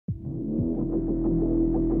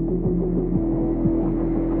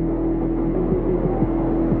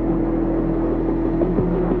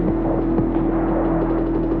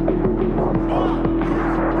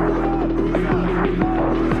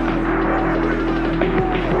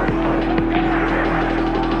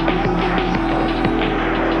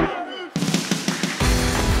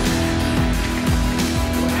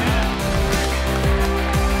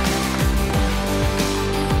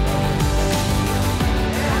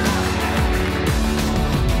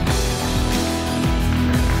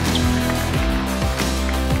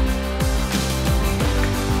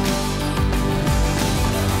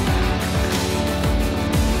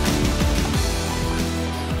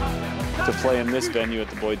in this venue at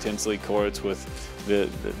the Boyd Tinsley courts with the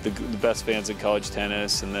best fans in college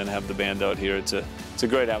tennis, and then have the band out here. It's a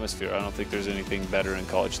great atmosphere. I don't think there's anything better in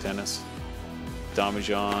college tennis.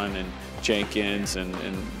 Damajon and Jenkins and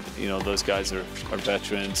you know, those guys are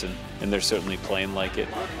veterans, and they're certainly playing like it.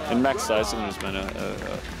 And Max Dyson has been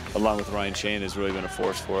along with Ryan Shane, has really been a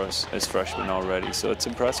force for us as freshmen already. So it's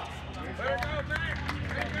impressive.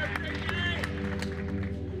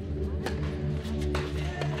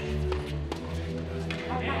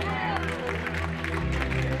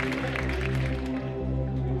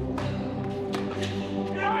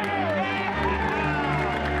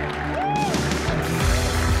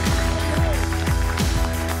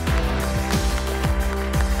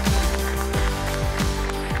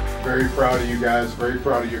 Very proud of you guys, very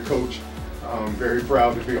proud of your coach. Very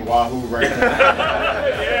proud to be in Wahoo right now.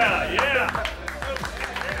 Yeah, yeah.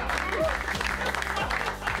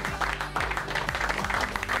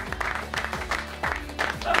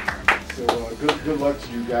 So good luck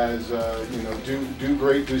to you guys. You know, do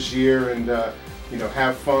great this year, and you know,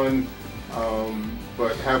 have fun.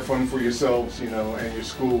 But have fun for yourselves, you know, and your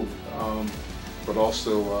school. But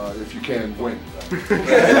also, if you can, win.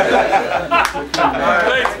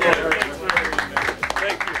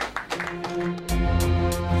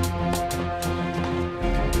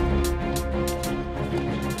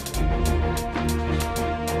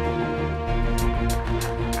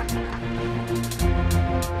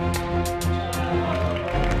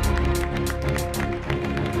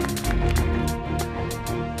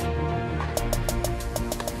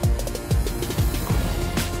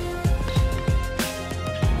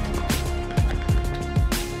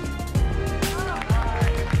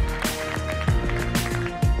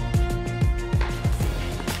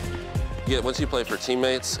 Once you play for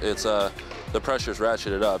teammates, it's the pressure's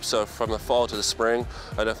ratcheted up. So from the fall to the spring,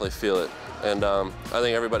 I definitely feel it, and I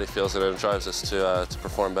think everybody feels it, and it drives us to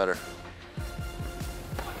perform better.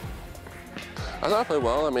 I thought I played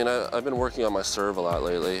well. I mean, I've been working on my serve a lot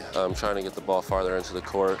lately, trying to get the ball farther into the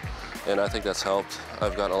court, and I think that's helped.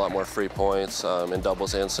 I've gotten a lot more free points in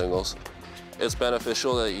doubles and singles. It's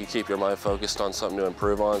beneficial that you keep your mind focused on something to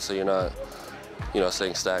improve on, so you're not, you know,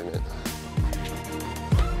 staying stagnant.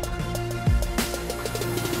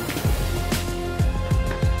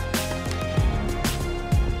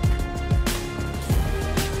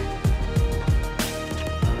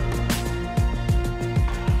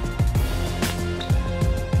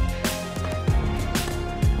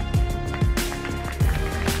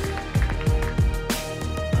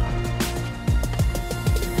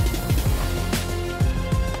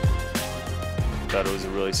 Thought it was a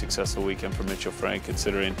really successful weekend for Mitchell Frank,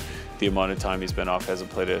 considering the amount of time he's been off. Hasn't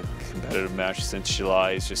played a competitive match since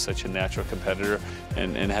July. He's just such a natural competitor,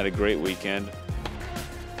 and had a great weekend.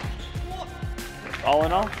 All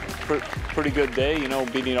in all, pretty good day. You know,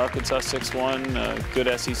 beating Arkansas 6-1,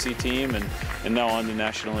 good SEC team, and now on to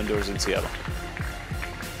national indoors in Seattle.